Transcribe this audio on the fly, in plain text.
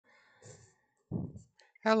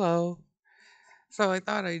Hello. So I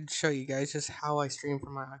thought I'd show you guys just how I stream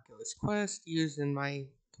from my Oculus Quest using my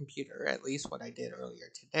computer, at least what I did earlier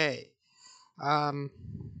today. Um,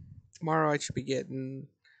 Tomorrow I should be getting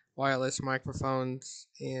wireless microphones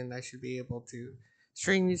and I should be able to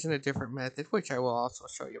stream using a different method, which I will also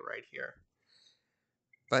show you right here.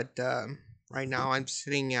 But right now I'm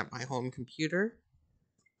sitting at my home computer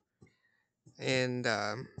and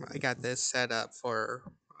I got this set up for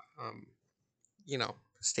um,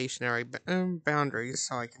 stationary boundaries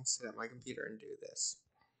so I can sit at my computer and do this.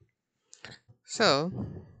 So,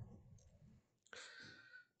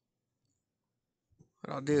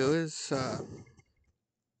 what I'll do is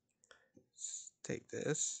take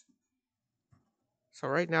this. So,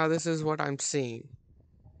 right now, this is what I'm seeing.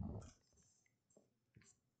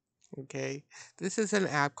 Okay, this is an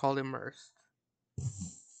app called Immerse.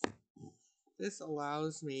 This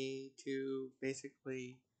allows me to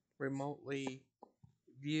basically remotely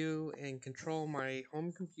view and control my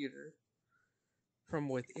home computer from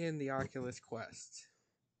within the Oculus Quest,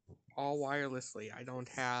 all wirelessly.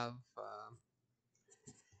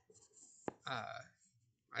 Uh,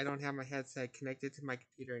 I don't have my headset connected to my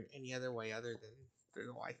computer in any other way other than through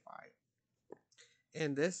the Wi-Fi.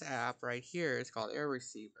 And this app right here is called Air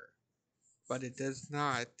Receiver, but it does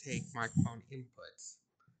not take microphone inputs.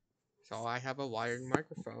 So I have a wired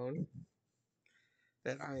microphone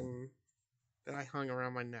that I hung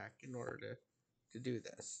around my neck in order to do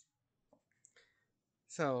this.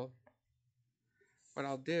 So what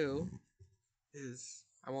I'll do is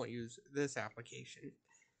I won't use this application,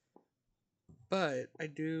 but I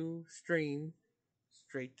do stream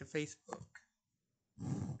straight to Facebook,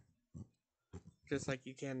 just like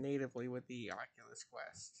you can natively with the Oculus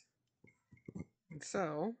Quest. And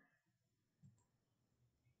so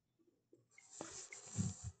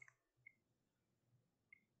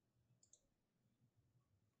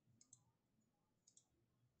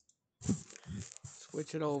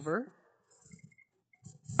switch it over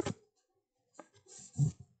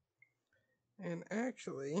and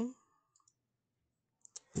actually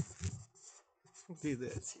do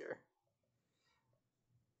this here.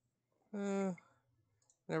 Uh,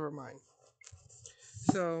 Never mind.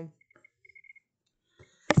 So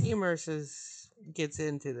Immerses gets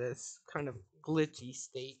into this kind of glitchy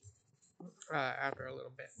state after a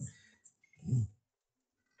little bit.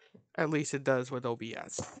 At least it does with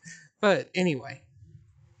OBS. But anyway,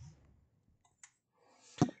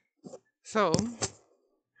 so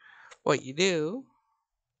what you do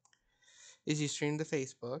is you stream to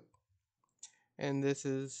Facebook, and this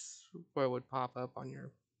is what would pop up on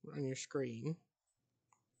your screen.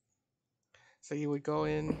 So you would go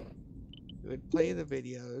in, you would play the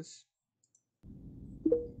videos,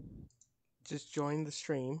 just join the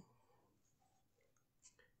stream,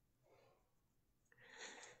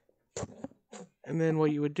 and then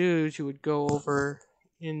what you would do is you would go over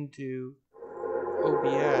into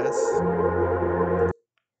OBS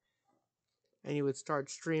and you would start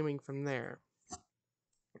streaming from there.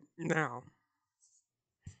 Now,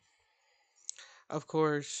 of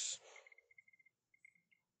course,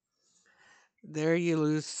 there you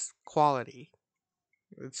lose quality.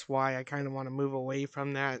 That's why I kind of want to move away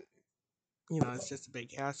from that. It's just a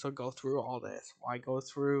big hassle. Go through all this. Why go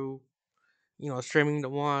through, streaming to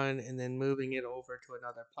one and then moving it over to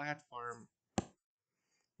another platform?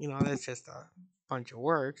 That's just a bunch of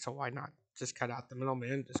work. So why not just cut out the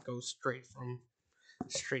middleman? Just go straight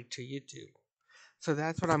to YouTube. So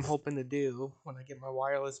that's what I'm hoping to do when I get my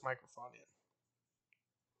wireless microphone in.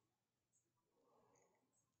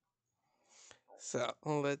 So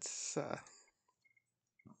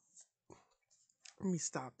let me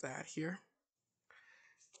stop that here.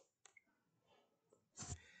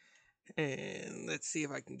 And let's see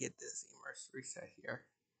if I can get this immerse reset here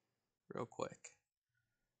real quick.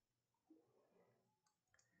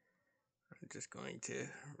 I'm just going to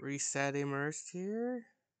reset immersed here.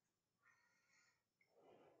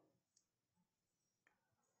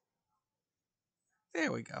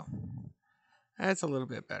 There we go. That's a little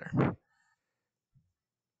bit better.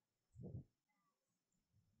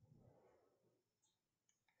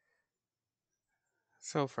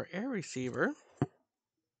 So for air receiver,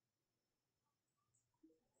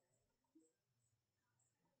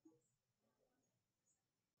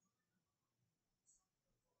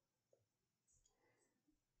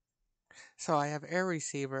 so I have air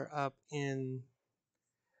receiver up in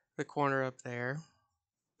the corner up there.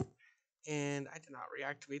 And I did not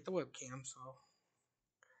reactivate the webcam, so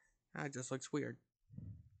that just looks weird.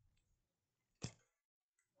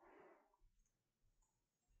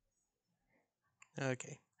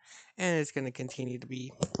 Okay. And it's going to continue to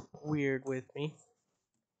be weird with me.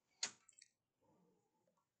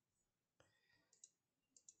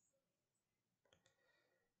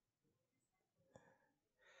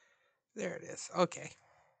 There it is. Okay.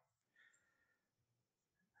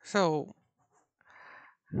 So,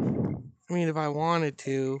 I mean, if I wanted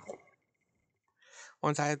to,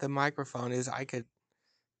 once I had the microphone, is I could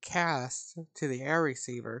cast to the air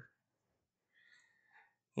receiver.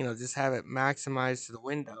 Just have it maximized to the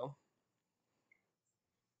window,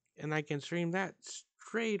 and I can stream that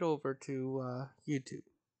straight over to YouTube.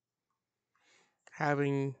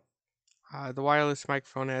 Having the wireless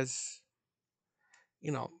microphone as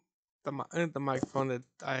you know the microphone that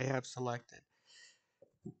I have selected.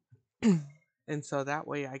 And so that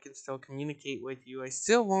way I can still communicate with you. I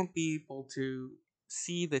still won't be able to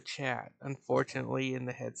see the chat, unfortunately, in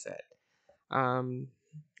the headset. Um,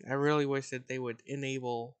 I really wish that they would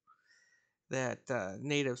enable that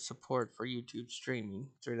native support for YouTube streaming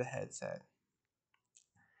through the headset.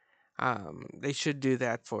 They should do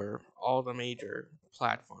that for all the major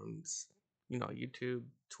platforms, YouTube,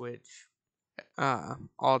 Twitch,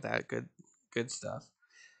 all that good stuff.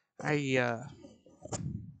 I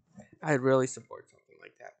I'd really support something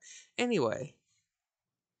like that. Anyway,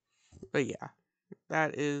 but yeah,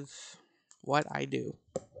 that is what I do.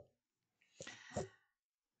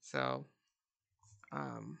 So,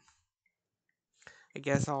 um, I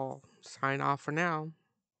guess I'll sign off for now.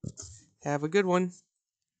 Have a good one.